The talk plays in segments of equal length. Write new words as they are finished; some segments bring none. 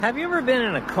Have you ever been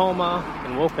in a coma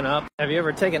and woken up? Have you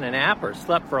ever taken a nap or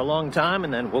slept for a long time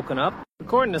and then woken up?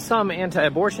 According to some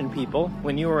anti-abortion people,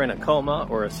 when you were in a coma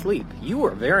or asleep, you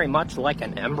were very much like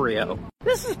an embryo.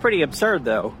 This is pretty absurd,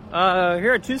 though.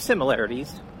 Here are two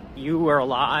similarities. You were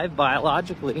alive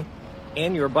biologically,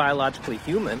 and you're biologically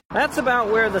human. That's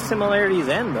about where the similarities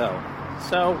end, though.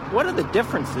 So what are the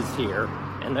differences here?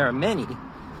 And there are many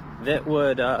that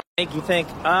would make you think,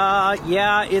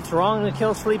 yeah, it's wrong to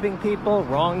kill sleeping people,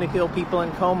 wrong to kill people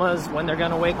in comas when they're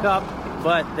going to wake up,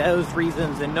 but those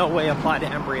reasons in no way apply to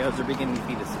embryos or beginning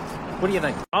fetuses. What do you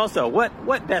think? Also,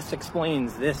 what best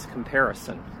explains this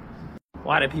comparison?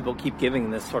 Why do people keep giving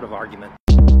this sort of argument?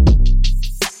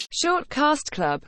 Short Cast Club